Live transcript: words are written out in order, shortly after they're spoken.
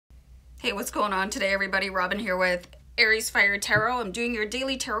Hey, what's going on today, everybody? Robin here with AriesFireTarot. I'm doing your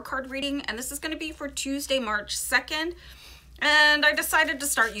daily tarot card reading, and this is going to be for Tuesday, March 2nd. And I decided to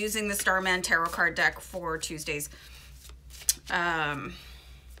start using the Starman Tarot card deck for Tuesdays. Yeah,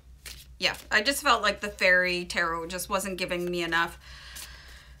 I just felt like the Fairy Tarot just wasn't giving me enough.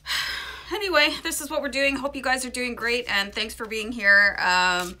 Anyway, this is what we're doing. Hope you guys are doing great, and thanks for being here.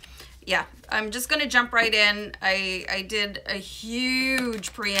 Yeah, I'm just going to jump right in. I did a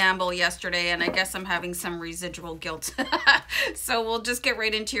huge preamble yesterday, and I guess I'm having some residual guilt. So we'll just get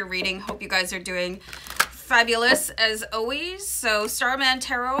right into your reading. Hope you guys are doing fabulous as always. So Starman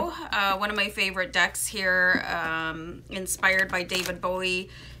Tarot, one of my favorite decks here, inspired by David Bowie.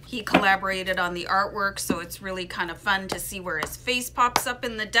 He collaborated on the artwork, so it's really kind of fun to see where his face pops up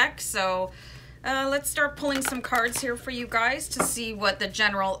in the deck. So let's start pulling some cards here for you guys to see what the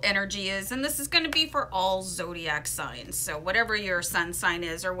general energy is. And this is going to be for all zodiac signs. So whatever your sun sign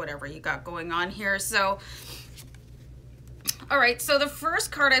is or whatever you got going on here. So, all right. So the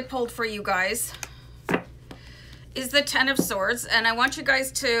first card I pulled for you guys is the Ten of Swords. And I want you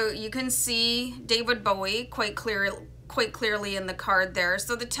guys to, you can see David Bowie quite clearly in the card there.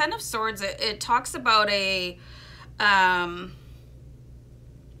 So the Ten of Swords, it talks about a,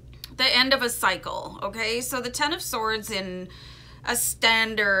 the end of a cycle. Okay, so the Ten of Swords in a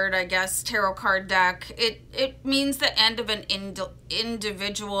standard, I guess, tarot card deck, it means the end of an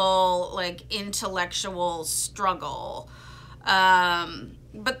individual, like, intellectual struggle.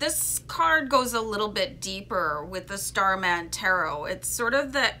 But this card goes a little bit deeper with the Starman Tarot. It's sort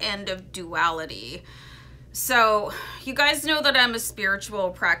of the end of duality. So you guys know that I'm a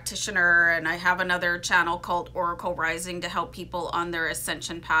spiritual practitioner, and I have another channel called Oracle Rising to help people on their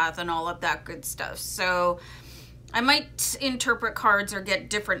ascension path and all of that good stuff. So I might interpret cards or get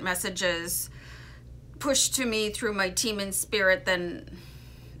different messages pushed to me through my team in spirit than,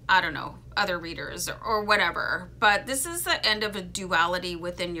 I don't know, other readers or whatever. But this is the end of a duality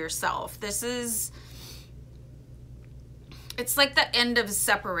within yourself. This is, it's like the end of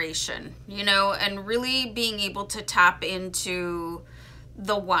separation, you know, and really being able to tap into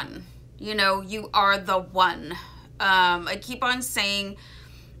the one. You know, you are the one. I keep on saying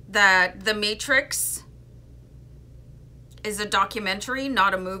that The Matrix is a documentary,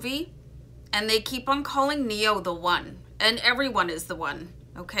 not a movie. And they keep on calling Neo the one. And everyone is the one.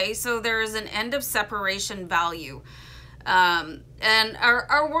 Okay, so there is an end of separation value. And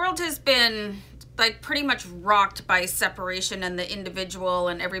our world has been, like, pretty much rocked by separation and the individual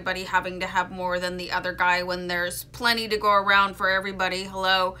and everybody having to have more than the other guy when there's plenty to go around for everybody.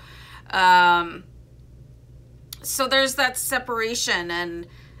 Hello. So there's that separation and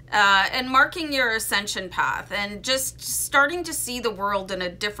marking your ascension path and just starting to see the world in a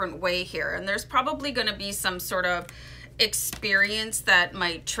different way here. And there's probably going to be some sort of experience that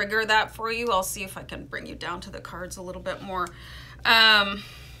might trigger that for you. I'll see if I can bring you down to the cards a little bit more.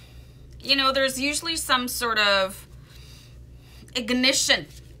 You know, there's usually some sort of ignition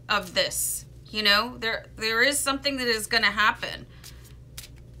of this, you know, there is something that is going to happen.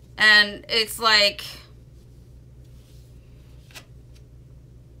 And it's like,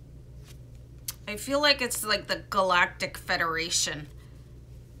 I feel like it's like the Galactic Federation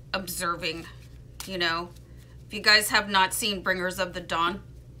observing, you know. If you guys have not seen Bringers of the Dawn,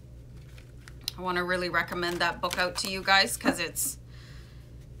 I want to really recommend that book out to you guys because it's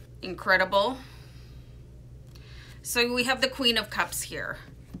incredible. So we have the Queen of Cups here.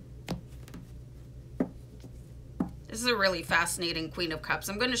 This is a really fascinating Queen of Cups.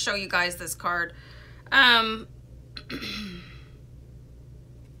 I'm going to show you guys this card.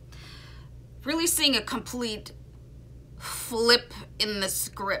 Really seeing a complete flip in the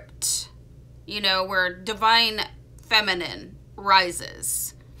script, you know, where divine feminine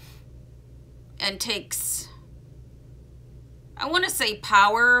rises and takes, I want to say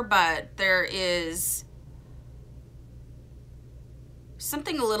power, but there is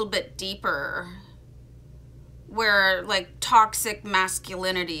something a little bit deeper where, like, toxic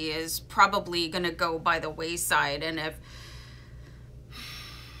masculinity is probably going to go by the wayside. And if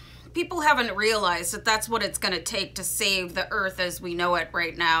people haven't realized that that's what it's going to take to save the earth as we know it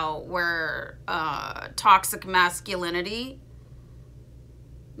right now, where toxic masculinity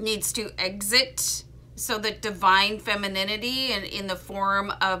needs to exit so that divine femininity and in the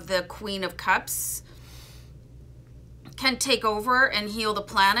form of the Queen of Cups can take over and heal the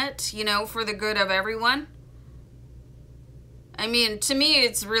planet, you know, for the good of everyone. I mean, to me,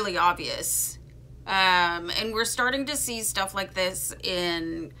 it's really obvious. And we're starting to see stuff like this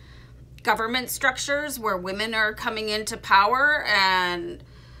in government structures where women are coming into power, and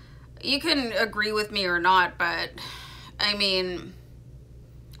you can agree with me or not, but I mean,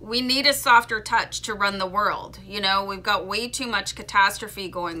 we need a softer touch to run the world. You know, we've got way too much catastrophe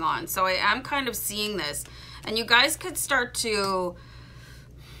going on. So I am kind of seeing this. And you guys could start to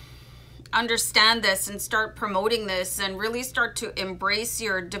understand this and start promoting this and really start to embrace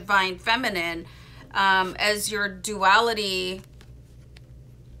your divine feminine as your duality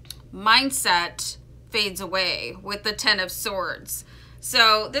mindset fades away with the 10 of Swords.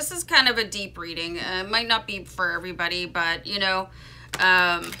 So this is kind of a deep reading. It might not be for everybody, but you know,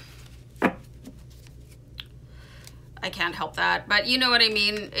 I can't help that. But you know what I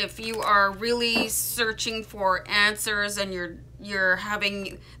mean? If you are really searching for answers and you're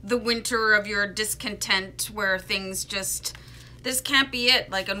having the winter of your discontent where things just, this can't be it.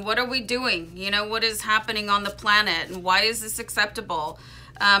 Like, and what are we doing? You know, what is happening on the planet and why is this acceptable?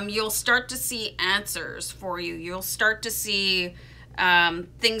 You'll start to see answers for you. You'll start to see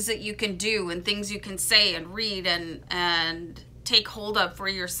things that you can do and things you can say and read and take hold of for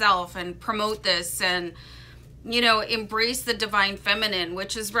yourself and promote this and, you know, embrace the divine feminine,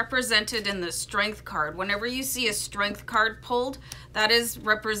 which is represented in the Strength card. Whenever you see a Strength card pulled, that is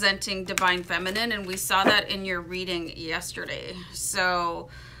representing divine feminine, and we saw that in your reading yesterday. So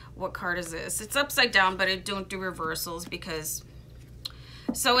what card is this? It's upside down, but I don't do reversals because...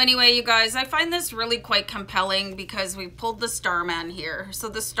 So anyway, you guys, I find this really quite compelling because we pulled the Starman here. So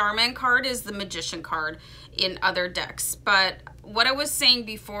the Starman card is the Magician card in other decks. But what I was saying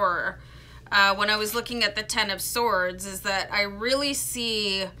before, when I was looking at the 10 of Swords, is that I really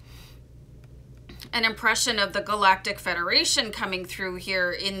see an impression of the Galactic Federation coming through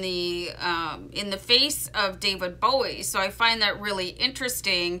here in the face of David Bowie. So I find that really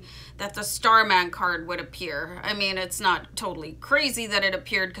interesting that the Starman card would appear. I mean, it's not totally crazy that it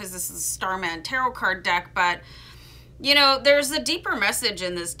appeared because this is a Starman tarot card deck, but you know, there's a deeper message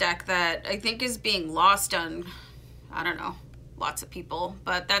in this deck that I think is being lost on, I don't know, lots of people,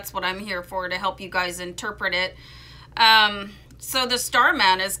 but that's what I'm here for, to help you guys interpret it. So the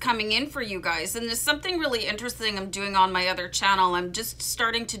Starman is coming in for you guys, and there's something really interesting I'm doing on my other channel. I'm just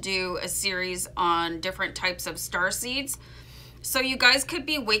starting to do a series on different types of starseeds. So you guys could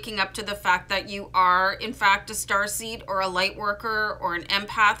be waking up to the fact that you are, in fact, a starseed or a light worker or an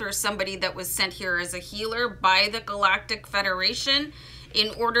empath or somebody that was sent here as a healer by the Galactic Federation in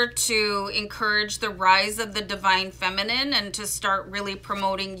order to encourage the rise of the divine feminine and to start really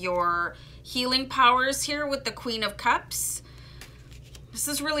promoting your healing powers here with the Queen of Cups. This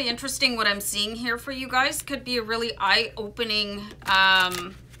is really interesting what I'm seeing here for you guys. Could be a really eye-opening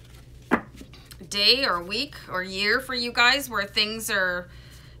day or week or year for you guys where things are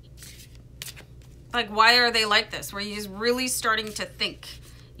like, why are they like this? Where you're just really starting to think,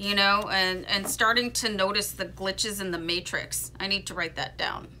 you know, and starting to notice the glitches in the matrix. I need to write that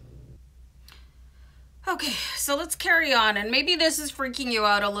down. Okay, so let's carry on. And maybe this is freaking you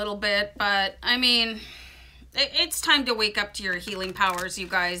out a little bit, but I mean... it's time to wake up to your healing powers, you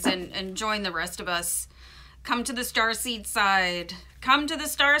guys, and join the rest of us. Come to the starseed side. Come to the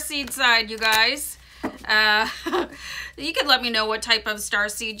starseed side, you guys. You could let me know what type of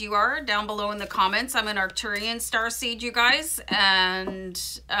starseed you are down below in the comments. I'm an Arcturian starseed, you guys. And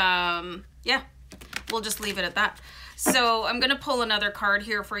yeah, we'll just leave it at that. So I'm going to pull another card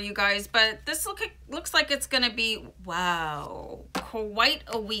here for you guys, but this looks like it's going to be, wow, quite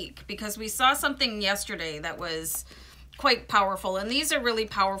a week, because we saw something yesterday that was quite powerful, and these are really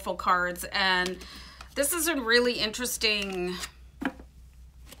powerful cards, and this is a really interesting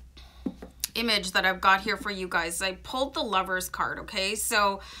image that I've got here for you guys. I pulled the Lovers card, okay?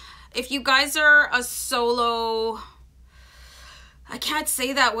 So if you guys are a solo... I can't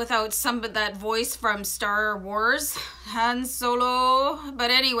say that without that voice from Star Wars, Han Solo,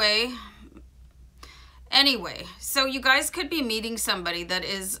 but anyway, so you guys could be meeting somebody that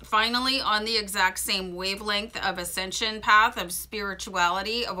is finally on the exact same wavelength of ascension path, of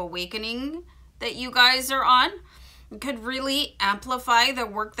spirituality, of awakening that you guys are on. It could really amplify the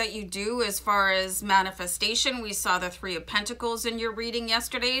work that you do as far as manifestation. We saw the Three of Pentacles in your reading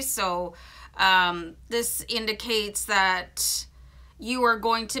yesterday, so this indicates that you are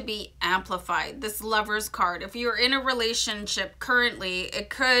going to be amplified. This Lovers card, if you're in a relationship currently,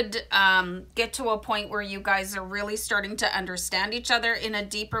 it could get to a point where you guys are really starting to understand each other in a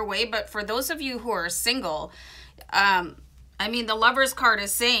deeper way. But for those of you who are single, I mean, the Lovers card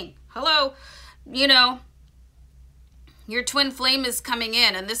is saying, hello, you know, your twin flame is coming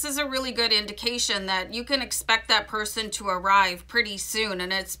in, and this is a really good indication that you can expect that person to arrive pretty soon,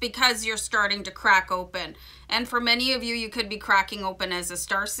 and it's because you're starting to crack open. And for many of you, you could be cracking open as a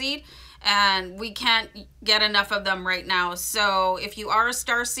starseed, and we can't get enough of them right now. So if you are a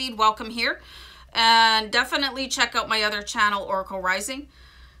starseed, welcome here, and definitely check out my other channel, Oracle Rising.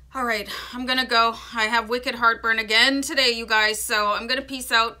 All right, I'm gonna go. I have wicked heartburn again today, you guys. So I'm gonna peace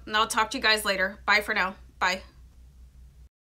out and I'll talk to you guys later. Bye for now. Bye.